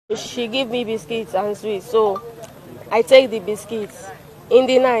She give me biscuits and sweets, so I take the biscuits. In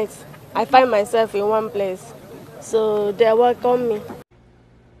the night, I find myself in one place, so they welcome me.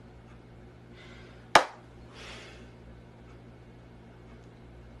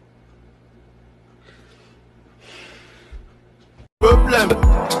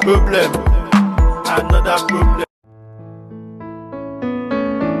 Problem, another problem.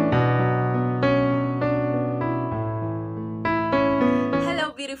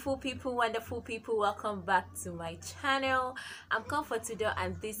 Beautiful people, wonderful people, welcome back to my channel. I'm Comfortable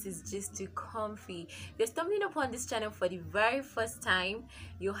and this is Just Too Comfy. If you're stumbling upon this channel for the very first time,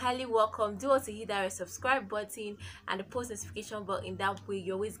 you're highly welcome. Do also hit that subscribe button and the post notification button. That way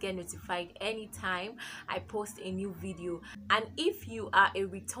you always get notified anytime I post a new video. And if you are a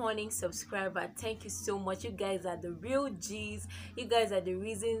returning subscriber, thank you so much. You guys are the real G's. You guys are the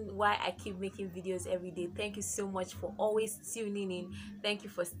reason why I keep making videos every day. Thank you so much for always tuning in. Thank you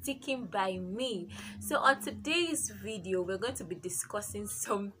for sticking by me. So on today's video, we're going to be discussing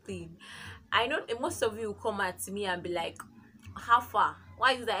something. I know most of you will come at me and be like, how far?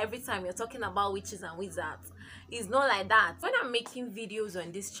 Why is that every time you're talking about witches and wizards? It's not like that. When I'm making videos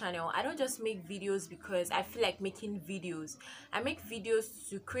on this channel, I don't just make videos because I feel like making videos. I make videos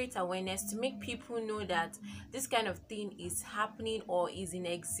to create awareness, to make people know that this kind of thing is happening or is in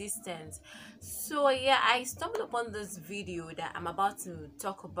existence. So yeah, I stumbled upon this video that I'm about to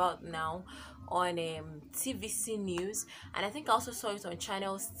talk about now on TVC News, and I think I also saw it on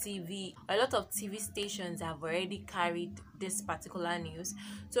Channels TV. A lot of TV stations have already carried this particular news.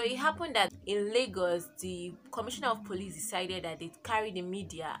 So it happened that in Lagos, the Commissioner of Police decided that they'd carry the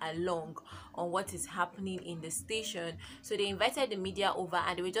media along on what is happening in the station. So they invited the media over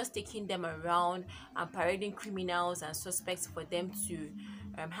and they were just taking them around and parading criminals and suspects for them to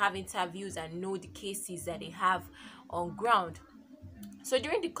have interviews and know the cases that they have on ground. So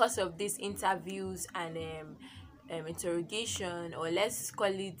during the course of these interviews and interrogation, or let's call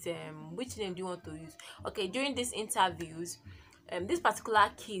it which name do you want to use? Okay, during these interviews, this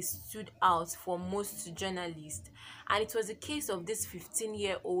particular case stood out for most journalists, and it was a case of this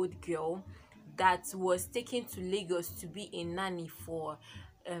 15-year-old girl that was taken to Lagos to be a nanny for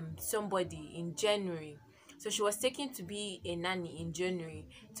somebody in January. So she was taken to be a nanny in January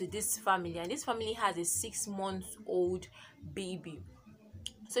to this family, and this family has a 6-month-old baby.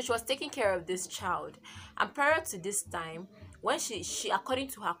 So she was taking care of this child, and prior to this time, when she according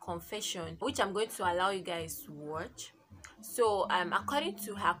to her confession, which I'm going to allow you guys to watch. So according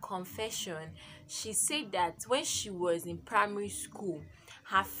to her confession, she said that when she was in primary school,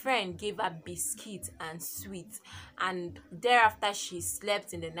 her friend gave her biscuits and sweets, and thereafter she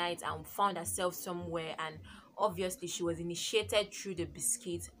slept in the night and found herself somewhere, and obviously she was initiated through the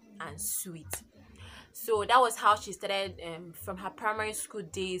biscuits and sweets. So that was how she started from her primary school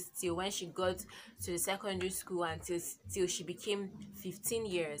days till when she got to the secondary school, until she became 15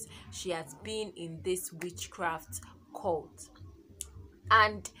 years. She has been in this witchcraft cult.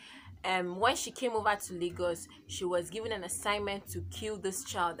 And when she came over to Lagos, she was given an assignment to kill this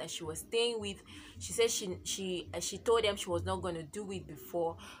child that she was staying with. She said she told them she was not going to do it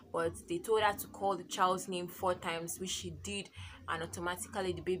before, but they told her to call the child's name 4 times, which she did, and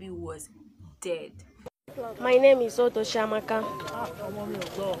automatically the baby was dead. My name is Oto Shamaka.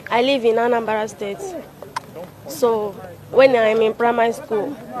 I live in Anambra State. So when I'm in primary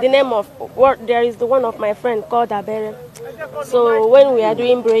school, the name of what there is the one of my friend called Abere. So when we are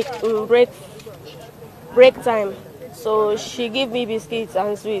doing break time, so she give me biscuits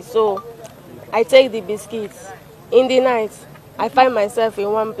and sweets. So I take the biscuits. In the night, I find myself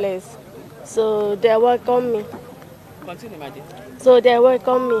in one place. So they welcome me. So they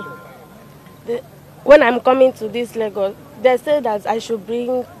welcome me. When I'm coming to this Lagos, they say that I should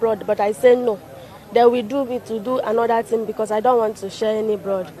bring bread, but I say no. They will do me to do another thing because I don't want to share any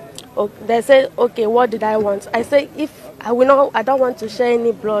bread. They say, okay, what did I want? I say, I don't want to share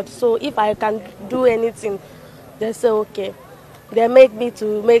any blood. So if I can do anything, they say, okay. They make me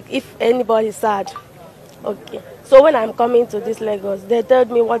to make, if anybody is sad. Okay. So when I'm coming to this Lagos, they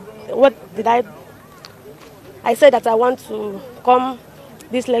told me what did I said that I want to come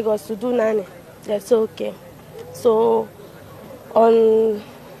this Lagos to do nanny. That's okay. So on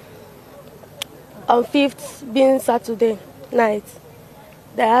 5th, being Saturday night,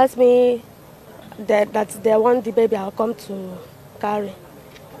 they asked me that they want the baby I'll come to carry.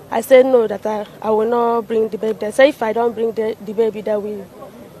 I said no, that I will not bring the baby. They say if I don't bring the baby, they will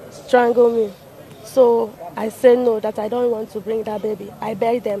strangle me. So I said no, that I don't want to bring that baby. I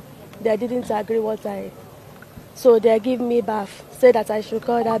begged them. They didn't agree So they give me bath, say that I should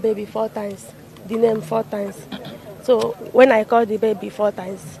call that baby 4 times. The name 4 times. So when I cut the baby 4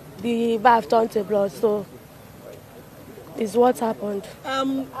 times, the valve turned to blood. So is what happened. Let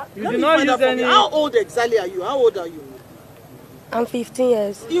me find out from you. How old exactly are you? How old are you? I'm 15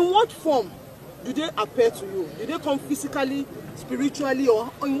 years. In what form do they appear to you? Do they come physically, spiritually, or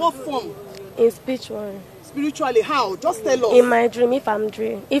in what form? In spiritual. Spiritually, how? Just tell us. In my dream,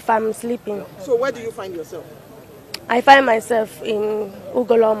 if I'm sleeping. So where do you find yourself? I find myself in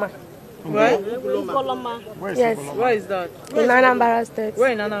Ugoloma. Where? Ugoloma. Yes. Where is that? In Anambra State.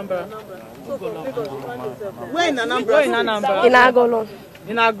 Where in Anambra? Where in Anambra? Where in Anambra? In Agolo.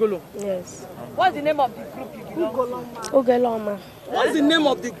 In Agolo. Yes. What's the name of the group you belong to? Ugoloma. What's the name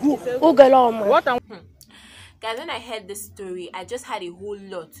of the group? Ugoloma. What? Guys, when I heard this story, I just had a whole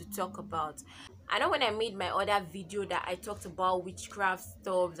lot to talk about. I know when I made my other video that I talked about witchcraft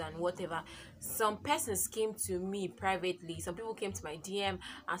stuffs and whatever, some persons came to me privately. Some people came to my DM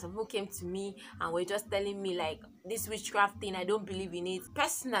and some people came to me and were just telling me like, this witchcraft thing, I don't believe in it.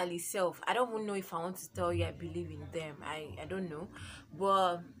 Personally, I don't even know if I want to tell you I believe in them. I don't know.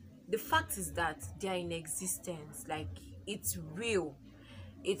 But the fact is that they are in existence. Like, it's real.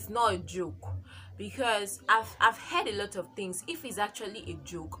 It's not a joke, because I've heard a lot of things. If it's actually a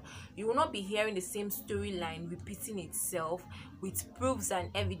joke, you will not be hearing the same storyline repeating itself with proofs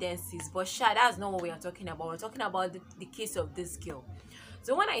and evidences. But that's not what we are talking about. We're talking about the case of this girl.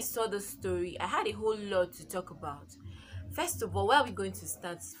 So when I saw the story, I had a whole lot to talk about. First of all, where are we going to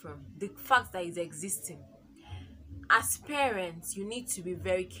start from? The fact that it's existing. As parents, you need to be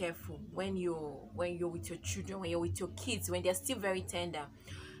very careful when you're with your children, when you're with your kids, when they're still very tender.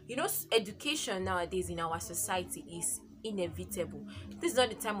 You know, education nowadays in our society is inevitable. This is not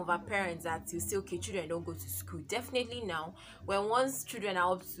the time of our parents that you say, okay, children don't go to school. Definitely now, when once children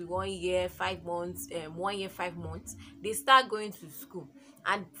are up to 1 year 5 months, 1 year 5 months, they start going to school,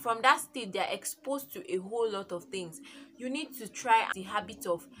 and from that stage they are exposed to a whole lot of things. You need to try the habit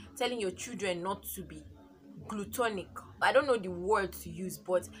of telling your children not to be glutonic. I don't know the word to use,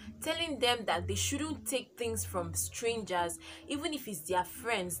 but telling them that they shouldn't take things from strangers, even if it's their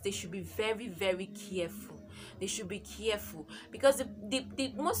friends. They should be very, very careful. They should be careful, because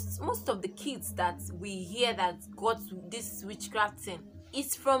the most of the kids that we hear that got this witchcraft thing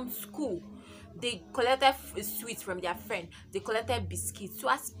is from school. They collected sweets from their friend, they collected biscuits. So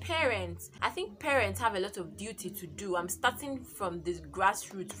as parents, I think parents have a lot of duty to do. I'm starting from the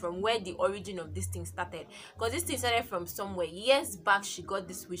grassroots, from where the origin of this thing started, because this thing started from somewhere. Years back, she got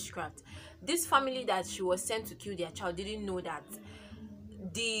this witchcraft. This family that she was sent to kill their child didn't know that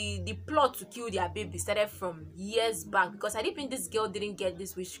the plot to kill their baby started from years back, because I think this girl didn't get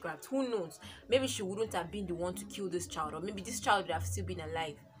this witchcraft, who knows, maybe she wouldn't have been the one to kill this child, or maybe this child would have still been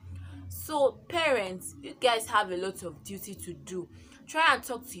alive. So parents, you guys have a lot of duty to do. Try and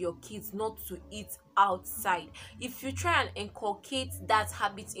talk to your kids not to eat outside. If you try and inculcate that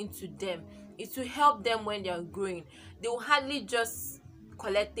habit into them, it will help them when they are growing. They will hardly just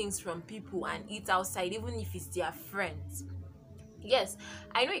collect things from people and eat outside, even if it's their friends. Yes,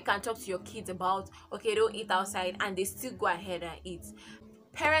 I know you can talk to your kids about, okay, don't eat outside, and they still go ahead and eat.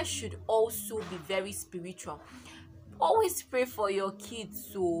 Parents should also be very spiritual. Always pray for your kids.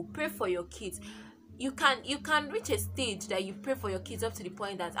 So pray for your kids. You can reach a stage that you pray for your kids up to the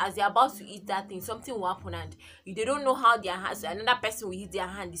point that as they're about to eat that thing, something will happen and they don't know how their hands, so another person will hit their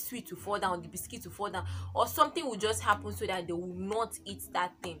hand, the sweet will fall down, the biscuit will fall down, or something will just happen so that they will not eat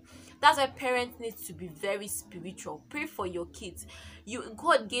that thing. That's why parents need to be very spiritual. Pray for your kids.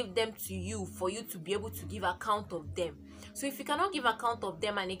 God gave them to you for you to be able to give account of them. So if you cannot give account of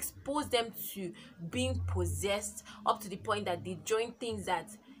them and expose them to being possessed up to the point that they join things that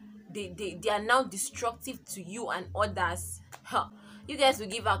they are now destructive to you and others, you guys will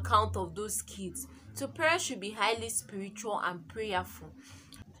give account of those kids. So parents should be highly spiritual and prayerful.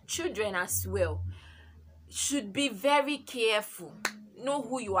 Children as well should be very careful. Know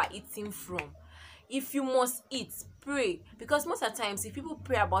who you are eating from. If you must eat, pray, because most of the times if people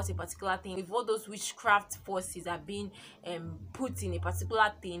pray about a particular thing, if all those witchcraft forces are being put in a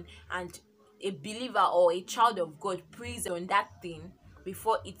particular thing, and a believer or a child of God prays on that thing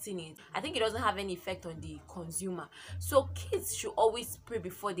before eating it, I think it doesn't have any effect on the consumer. So kids should always pray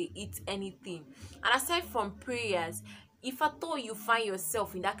before they eat anything. And aside from prayers, if at all you find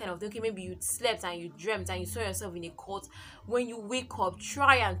yourself in that kind of thing, okay, maybe you slept and you dreamt and you saw yourself in a cult, when you wake up,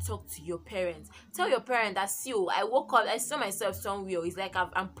 try and talk to your parents. Tell your parents that, see, oh, I woke up, I saw myself somewhere, it's like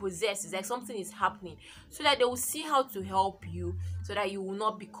I'm possessed, it's like something is happening, so that they will see how to help you, so that you will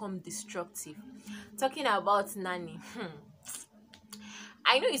not become destructive. Talking about Nanny,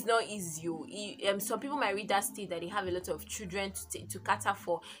 I know it's not easy. Some people might read that state that they have a lot of children to cater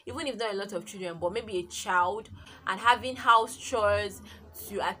for, even if not a lot of children, but maybe a child, and having house chores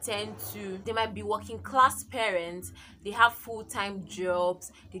to attend to. They might be working class parents. They have full-time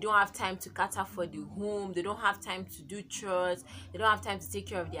jobs. They don't have time to cater for the home. They don't have time to do chores. They don't have time to take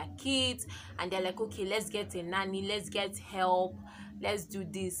care of their kids. And they're like, okay, let's get a nanny. Let's get help. Let's do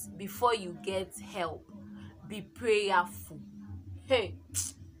this. Before you get help, be prayerful. Hey,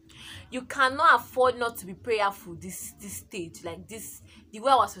 you cannot afford not to be prayerful this stage, like this, the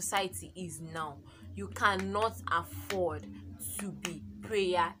way our society is now. You cannot afford to be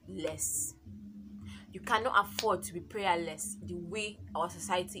prayerless. You cannot afford to be prayerless the way our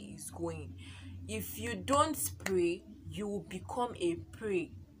society is going. If you don't pray, you will become a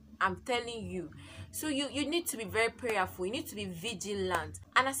prey. I'm telling you. So you need to be very prayerful. You need to be vigilant.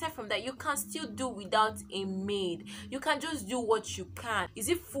 And aside from that, you can still do without a maid. You can just do what you can. Is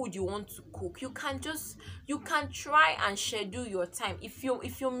it food you want to cook? You can try and schedule your time. If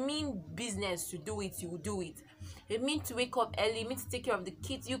you mean business to do it, you will do it. You mean to wake up early, you mean to take care of the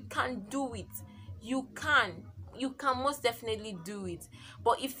kids, you can do it. You can most definitely do it.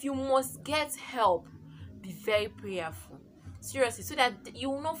 But if you must get help, be very prayerful. Seriously, so that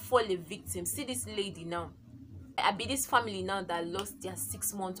you will not fall a victim. See this lady now, this family now that lost their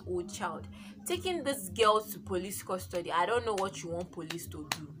 6-month-old child, taking this girl to police custody. I don't know what you want police to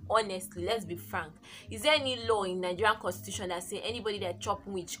do. Honestly, let's be frank. Is there any law in Nigerian constitution that say anybody that chop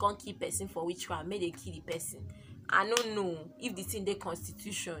witch can't kill person for witchcraft, may they kill the person? I don't know if it's in the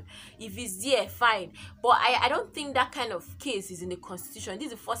constitution. If it's there, fine. But I don't think that kind of case is in the constitution. This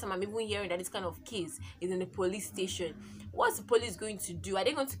is the first time I'm even hearing that this kind of case is in the police station. What's the police going to do? Are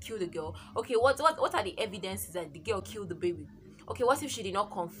they going to kill the girl? Okay, what are the evidences that the girl killed the baby? Okay, what if she did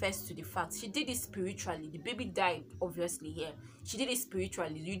not confess to the fact? She did it spiritually. The baby died, obviously, here. She did it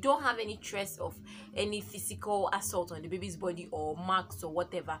spiritually. You don't have any trace of any physical assault on the baby's body or marks or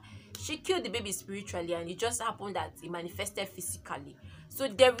whatever. She killed the baby spiritually, and it just happened that it manifested physically. So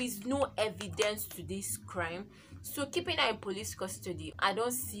there is no evidence to this crime. So keeping her in police custody, I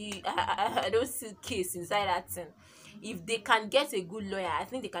don't see case inside that thing. If they can get a good lawyer, I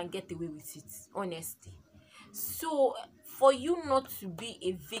think they can get away with it, honestly. So for you not to be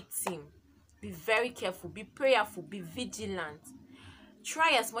a victim, be very careful, be prayerful, be vigilant.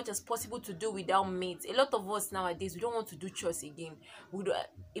 Try as much as possible to do without mates. A lot of us nowadays, we don't want to do chores again.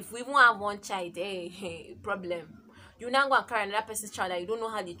 If we even have one child, hey, problem. You now go and carry another person's child that you don't know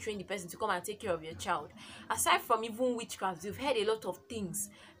how they train the person to come and take care of your child. Aside from even witchcraft, you've heard a lot of things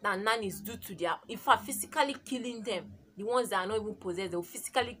that nannies do to their, in fact, physically killing them. The ones that are not even possessed, they'll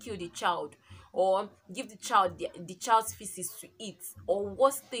physically kill the child, or give the child the child's feces to eat, or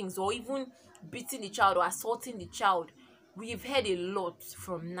worse things, or even beating the child or assaulting the child. We've heard a lot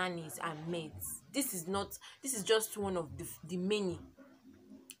from nannies and maids. This is just one of the many.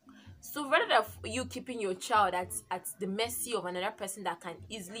 So rather than you keeping your child at the mercy of another person that can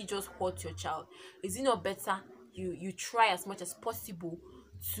easily just hurt your child, is it not better you try as much as possible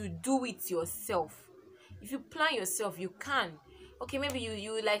to do it yourself? If you plan yourself, you can. Okay, maybe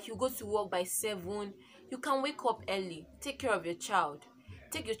you go to work by 7. You can wake up early, take care of your child,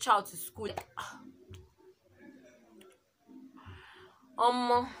 take your child to school.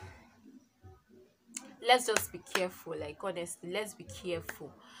 Let's just be careful. Like, honestly, let's be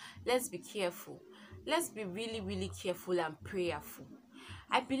careful. Let's be really, really careful and prayerful.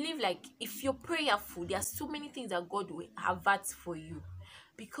 I believe, like, if you're prayerful, there are so many things that God will avert for you,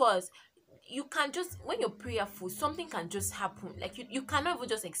 because you can just, when you're prayerful, something can just happen. Like, you cannot even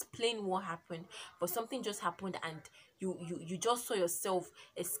just explain what happened, but something just happened, and you just saw yourself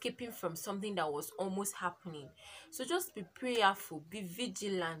escaping from something that was almost happening. So just be prayerful, be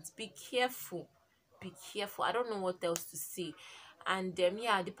vigilant, be careful. I don't know what else to say. And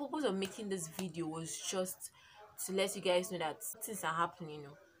yeah, the purpose of making this video was just to let you guys know that things are happening,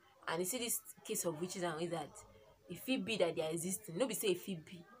 and you see this case of witches and wizards. If it be that they are existing, nobody say if it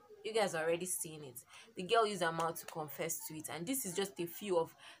be. You guys are already seeing it. The girl used her mouth to confess to it, and this is just a few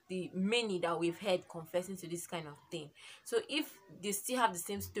of the many that we've heard confessing to this kind of thing. So if they still have the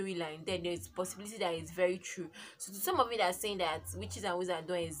same storyline, then there's possibility that it's very true. So to some of you that are saying that witches and wizards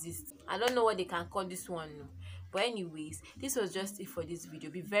don't exist, I don't know what they can call this one, no. But anyways, this was just it for this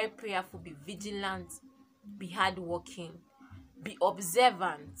video. Be very prayerful, be vigilant, be hardworking, be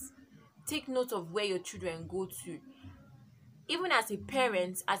observant. Take note of where your children go to. Even as a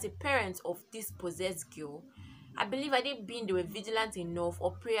parent of this possessed girl, I believe had they were vigilant enough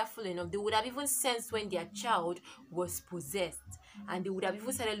or prayerful enough, they would have even sensed when their child was possessed, and they would have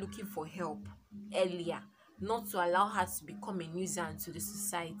even started looking for help earlier. not to allow her to become a nuisance to the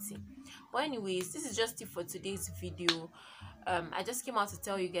society. But anyways, this is just it for today's video. I just came out to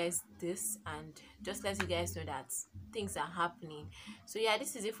tell you guys this and just let you guys know that things are happening. So yeah,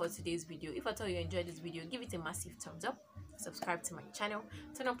 this is it for today's video. If at all you enjoyed this video, give it a massive thumbs up, subscribe to my channel,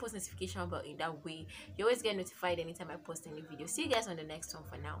 turn on post notification bell. In that way you always get notified anytime I post a new video. See you guys on the next one.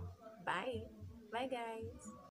 For now, bye guys.